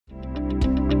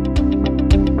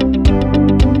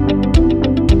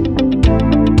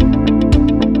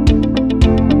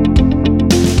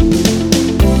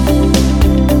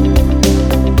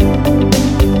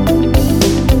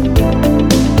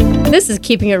is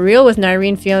Keeping It Real with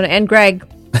Nyreen, Fiona, and Greg.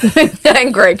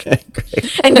 And Greg.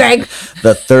 And Greg.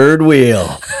 The third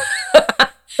wheel.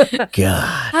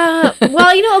 God.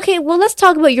 Well, okay. Well, let's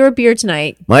talk about your beer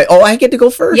tonight. I get to go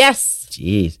first? Yes.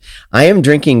 Jeez. I am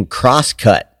drinking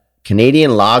Crosscut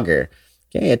Canadian Lager.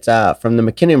 Okay, it's from the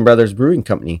McKinnon Brothers Brewing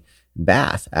Company in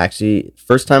Bath. Actually,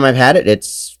 first time I've had it,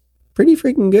 it's pretty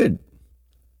freaking good.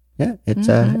 Yeah, it's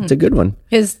a good one.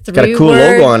 His It's got a cool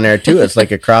logo on there too. It's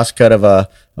like a crosscut of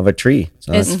a tree.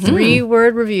 So his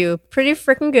 3-word review. Pretty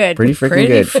freaking good. pretty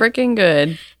Freaking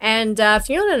good. And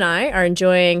Fiona and I are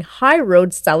enjoying High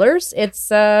Road Cellars. It's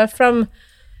from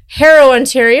Harrow,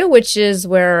 Ontario, which is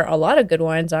where a lot of good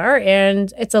wines are.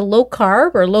 And it's a low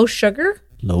carb or low sugar.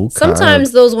 Low carb.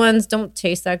 Sometimes those ones don't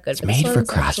taste that good. It's made for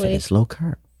CrossFit. It's low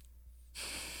carb.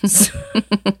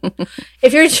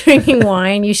 If you're drinking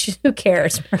wine, you should. Who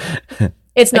cares?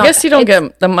 It's not. I guess you don't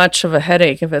get that much of a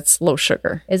headache if it's low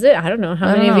sugar. Is it? I don't know.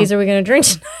 How many of these are we going to drink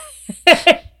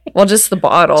tonight? Well, just the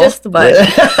bottle. Just the bottle.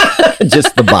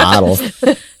 Just the bottle.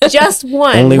 Just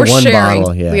one. Only We're one sharing.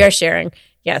 bottle. Yeah. We are sharing.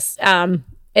 Yes.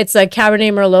 It's a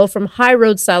Cabernet Merlot from High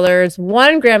Road Cellars.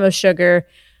 1 gram of sugar.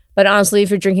 But honestly, if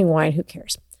you're drinking wine, who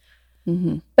cares?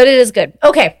 Mm-hmm. But it is good.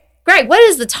 Okay. Greg, what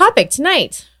is the topic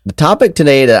tonight? The topic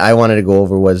today that I wanted to go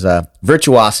over was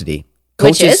virtuosity.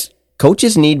 Coaches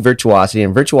need virtuosity,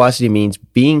 and virtuosity means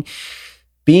being,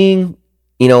 how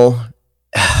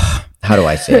do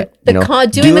I say it?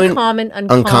 Doing the common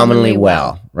uncommonly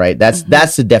well. Right? That's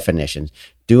the definition.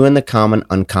 Doing the common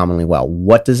uncommonly well.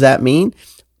 What does that mean?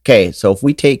 Okay, so if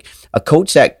we take a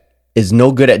coach that is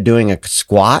no good at doing a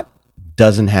squat,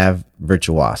 doesn't have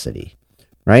virtuosity.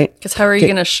 Right? Because how are you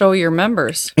going to show your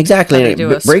members? Exactly. How to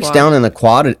It breaks down in the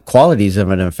qualities of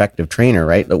an effective trainer,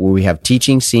 right? Where we have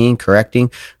teaching, seeing,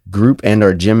 correcting, group and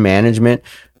or gym management,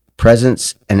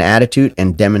 presence and attitude,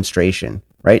 and demonstration,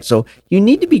 right? So you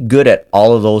need to be good at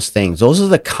all of those things. Those are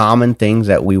the common things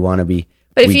that we want to be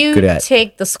But if good you at.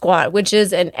 take the squat, which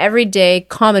is an everyday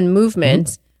common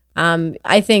movement,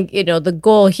 I think, the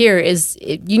goal here is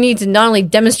you need to not only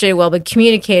demonstrate it well, but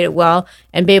communicate it well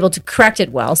and be able to correct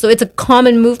it well. So it's a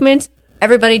common movement.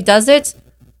 Everybody does it,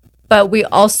 but we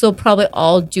also probably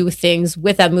all do things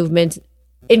with that movement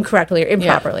incorrectly or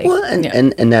improperly. Well,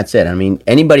 and that's it. I mean,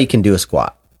 anybody can do a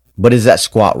squat, but is that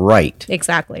squat right?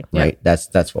 Exactly. Right.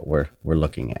 That's what we're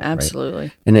looking at.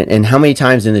 Absolutely. Right? And how many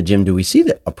times in the gym do we see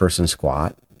that a person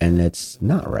squat and it's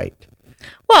not right?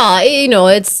 Well,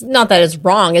 it's not that it's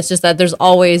wrong. It's just that there's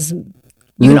always, you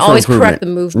can always correct the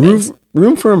movement.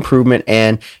 Room for improvement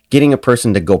and getting a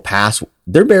person to go past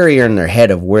their barrier in their head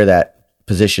of where that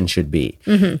position should be.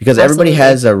 Mm-hmm. Because everybody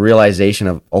has a realization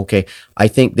of, okay, I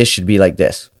think this should be like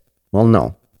this. Well,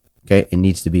 no. Okay. It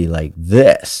needs to be like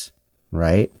this.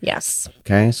 Right? Yes.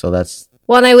 Okay. So that's.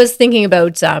 Well, and I was thinking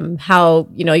about how,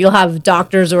 you'll have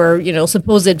doctors or,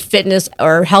 supposed fitness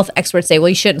or health experts say, well,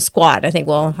 you shouldn't squat. I think,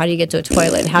 well, how do you get to a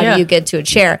toilet? How do you get to a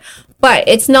chair? But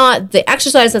it's not the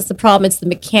exercise that's the problem. It's the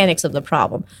mechanics of the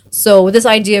problem. So with this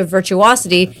idea of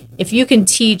virtuosity, if you can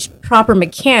teach proper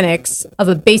mechanics of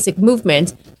a basic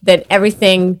movement, then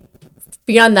everything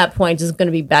beyond that point is going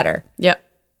to be better. Yep.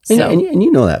 So, and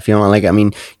you know that,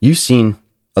 Fiona. You've seen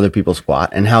other people squat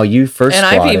and how you first and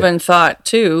squatted. I've even thought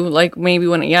too, like maybe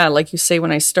like you say,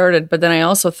 when I started, but then I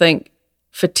also think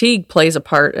fatigue plays a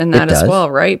part in that as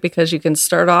well, right? Because you can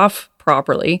start off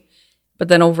properly, but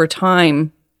then over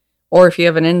time, or if you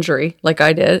have an injury like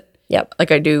I did,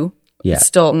 like I do, it's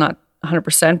still not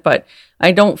 100%, but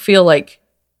I don't feel like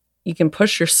you can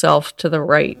push yourself to the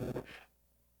right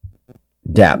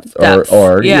depth.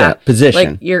 or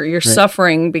position. Like you're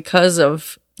suffering because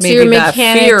of maybe that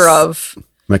fear of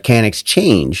mechanics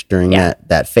change during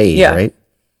that phase, right?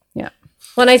 Yeah.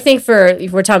 Well, and I think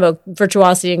if we're talking about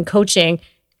virtuosity and coaching,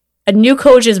 a new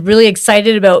coach is really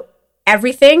excited about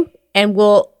everything and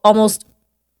will almost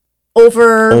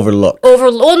overlook.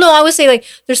 Well, no, I would say like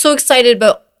they're so excited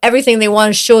about everything they want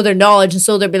to show their knowledge, and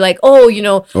so they'll be like, oh,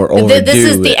 this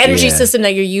is the energy system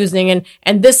that you're using,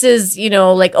 and this is,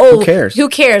 like, oh, who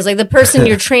cares? Like the person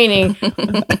you're training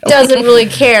doesn't really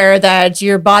care that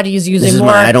your body is using more.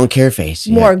 I don't care face.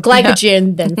 More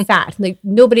glycogen than fat. Like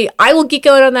nobody. I will geek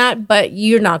out on that, but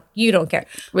you don't care.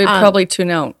 We'd probably tune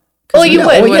out. Oh, you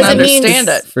would, because it means understand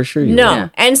it for sure.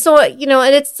 And so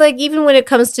and it's like even when it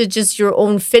comes to just your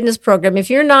own fitness program,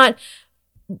 if you're not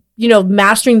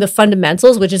mastering the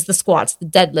fundamentals, which is the squats, the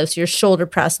deadlifts, your shoulder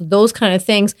press, those kind of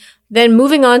things, then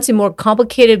moving on to more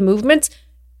complicated movements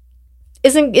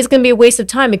is going to be a waste of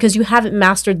time because you haven't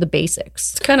mastered the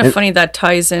basics. It's kind of funny that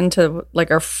ties into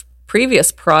like our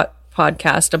previous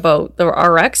podcast about the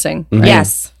RXing. Right?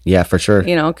 Yes. Yeah, for sure.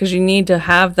 Because you need to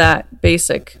have that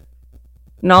basic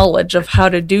knowledge of how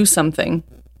to do something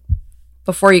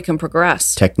before you can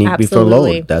progress. Technique before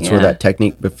load. That's where that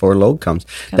technique before load comes.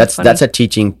 That's a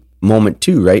teaching moment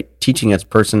too, right? Teaching a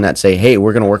person that say, hey,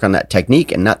 we're going to work on that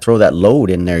technique and not throw that load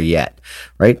in there yet,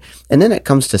 right? And then it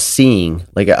comes to seeing.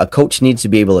 Like a coach needs to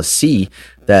be able to see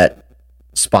that,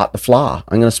 spot the flaw.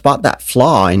 I'm going to spot that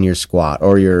flaw in your squat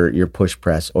or your push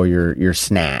press or your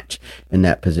snatch in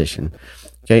that position.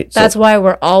 Okay, that's why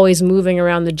we're always moving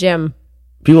around the gym.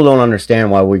 People don't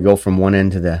understand why we go from one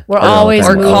end to the. We're always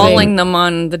or calling them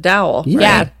on the dowel.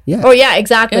 Yeah. Oh yeah,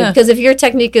 exactly. Because if your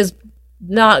technique is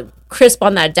not crisp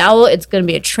on that dowel, it's going to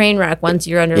be a train wreck once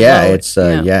you're under load.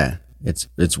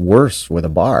 It's worse with a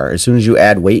bar. As soon as you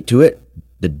add weight to it,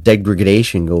 the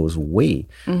degradation goes way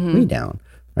down.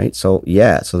 Right. So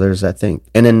so there's that thing.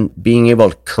 And then being able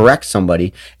to correct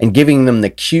somebody and giving them the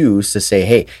cues to say,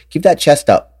 hey, keep that chest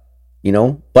up,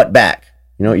 butt back,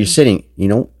 you're sitting,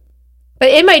 But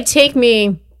it might take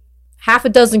me half a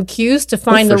dozen cues to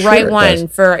find the right one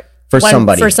for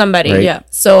somebody. Right? Yeah.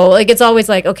 So like, it's always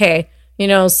like, okay,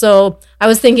 so I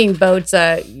was thinking about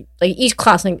like each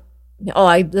class,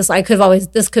 like, this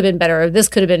could have been better, or this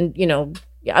could have been,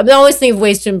 I'm always thinking of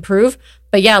ways to improve.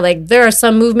 But yeah, like there are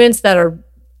some movements that are,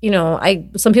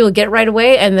 some people get right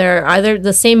away, and they're either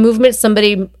the same movement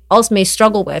somebody else may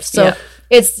struggle with. So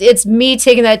it's me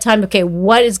taking that time. Okay,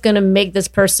 what is going to make this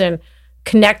person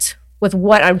connect with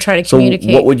what I'm trying to communicate?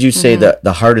 So what would you say that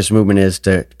the hardest movement is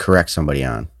to correct somebody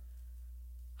on?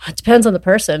 It depends on the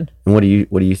person. And what do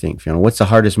you think, Fiona? What's the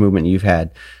hardest movement you've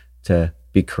had to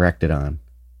be corrected on?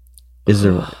 Is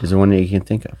there one that you can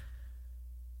think of?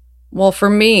 Well, for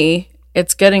me,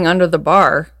 it's getting under the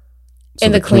bar. So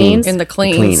in the cleans? In the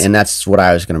cleans. And that's what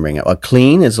I was going to bring up. A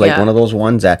clean is like one of those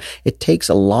ones that it takes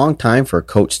a long time for a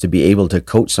coach to be able to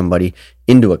coach somebody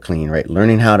into a clean, right?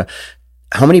 Learning how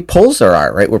many pulls there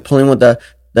are, right? We're pulling with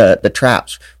the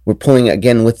traps. We're pulling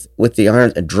again with the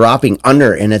arms, dropping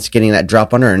under, and it's getting that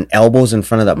drop under and elbows in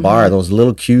front of that bar, those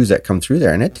little cues that come through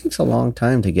there. And it takes a long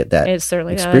time to get that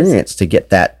experience, to get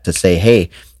that, to say, hey,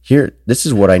 here, this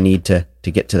is what I need to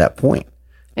get to that point.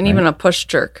 And even a push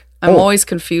jerk. I'm always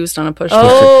confused on a push jerk.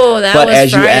 But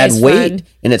as you add weight,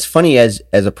 and it's funny, as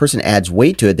a person adds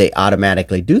weight to it, they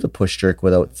automatically do the push jerk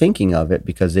without thinking of it,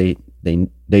 because they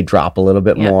drop a little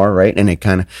bit more, right? And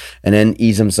and then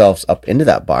ease themselves up into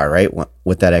that bar, right?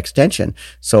 With that extension.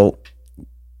 So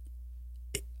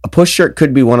a push jerk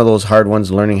could be one of those hard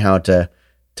ones, learning how to.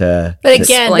 But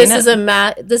again,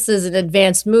 this is an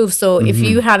advanced move. So if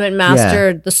you haven't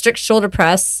mastered the strict shoulder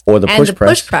press or the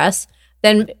push press,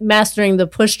 then mastering the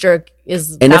push jerk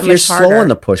is and that if you're much harder. slow in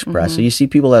the push press, so you see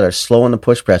people that are slow in the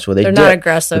push press where they're not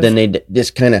aggressive, but then they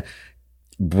just kind of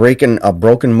breaking a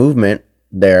broken movement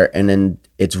there, and then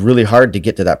it's really hard to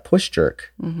get to that push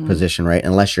jerk position, right?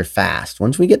 Unless you're fast.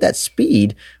 Once we get that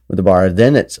speed with the bar,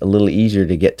 then it's a little easier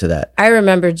to get to that. I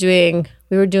remember we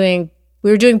were doing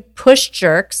push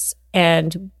jerks,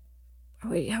 and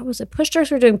how was it? Push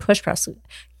jerks. We were doing push press.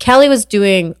 Kelly was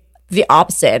doing the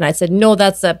opposite, and I said, "No,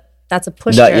 that's a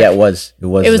push jerk." Yeah, it was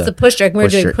the push jerk. And we were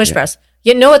doing push press.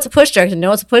 You know, it's a push jerk.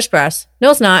 No, it's a push press.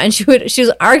 No, it's not. And she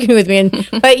was arguing with me, and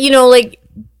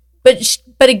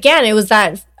but again, it was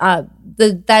that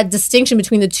that distinction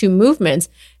between the two movements,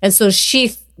 and so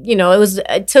she.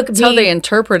 It took That's me. how they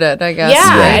interpret it, I guess.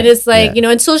 Yeah, and it's like,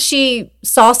 until she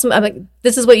saw I'm like,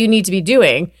 this is what you need to be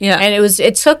doing. Yeah. And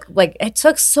it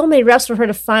took so many reps for her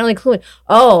to finally clue in.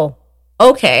 Oh,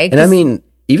 okay. And I mean,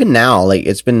 even now, like,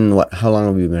 it's been how long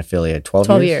have we been affiliated?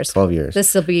 12 years? 12 years.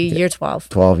 This will be year 12.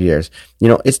 12 years.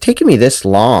 It's taken me this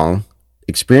long,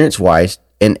 experience-wise,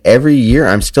 and every year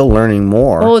I'm still learning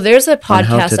more. Oh, there's a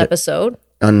podcast episode.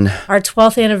 On our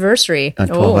 12th anniversary. On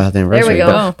 12th anniversary. There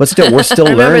we go. But still, we're still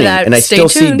learning. And I still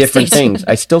see different Stay things.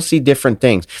 I still see different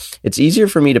things. It's easier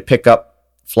for me to pick up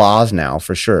flaws now,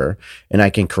 for sure, and I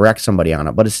can correct somebody on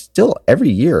it. But it's still, every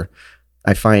year,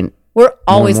 I find we're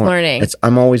always learning.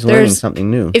 I'm always learning something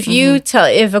new. If you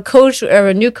if a coach or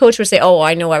a new coach would say, "Oh,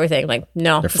 I know everything," like,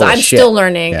 no, because I'm still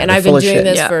learning, and I've been doing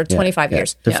this for 25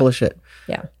 years. They're full of shit.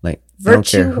 Yeah. Like,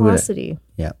 virtuosity.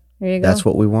 Yeah. There you go. That's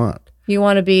what we want. You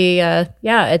want to be,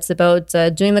 it's about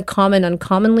doing the common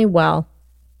uncommonly well.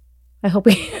 I hope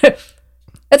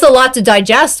it's a lot to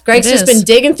digest. Greg's just been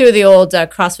digging through the old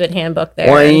CrossFit handbook there.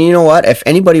 Well, and you know what? If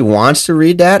anybody wants to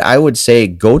read that, I would say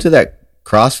go to that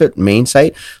CrossFit main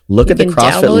site, look at the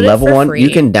CrossFit level 1. You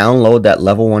can download that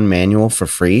level 1 manual for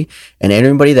free. And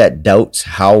anybody that doubts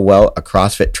how well a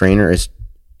CrossFit trainer is,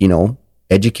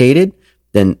 educated,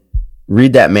 then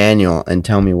read that manual and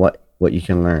tell me what you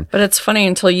can learn. But it's funny,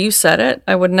 until you said it,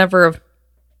 I would never have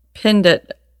pinned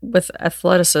it with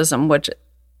athleticism, like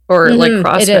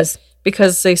CrossFit. It is.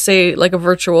 because they say like a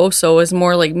virtuoso is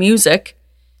more like music.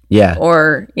 Yeah.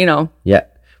 Or, you know. Yeah.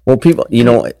 Well, people, you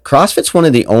know, CrossFit's one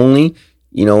of the only,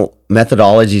 you know,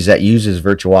 methodologies that uses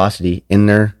virtuosity in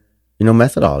their, you know,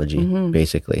 methodology,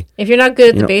 basically. If you're not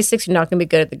good at the basics, you're not going to be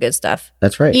good at the good stuff.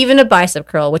 That's right. Even a bicep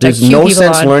curl, which there's I cue no people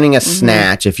sense on. learning a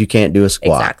snatch if you can't do a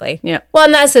squat. Exactly. Yeah. Well,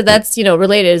 and that's you know,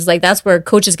 related is like, that's where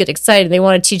coaches get excited. They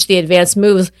want to teach the advanced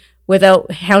moves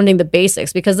without hounding the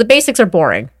basics, because the basics are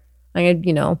boring. Like,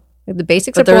 you know, the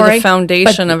basics But are boring. they're the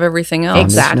foundation of everything else.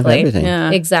 Exactly. Of everything.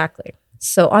 Yeah. Exactly.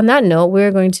 So on that note,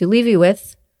 we're going to leave you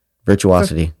with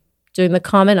Virtuosity. doing the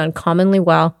comment uncommonly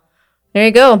well. There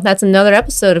you go. That's another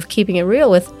episode of Keeping It Real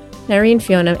with Irene,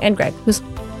 Fiona, and Greg, who's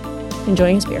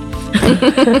enjoying his beer.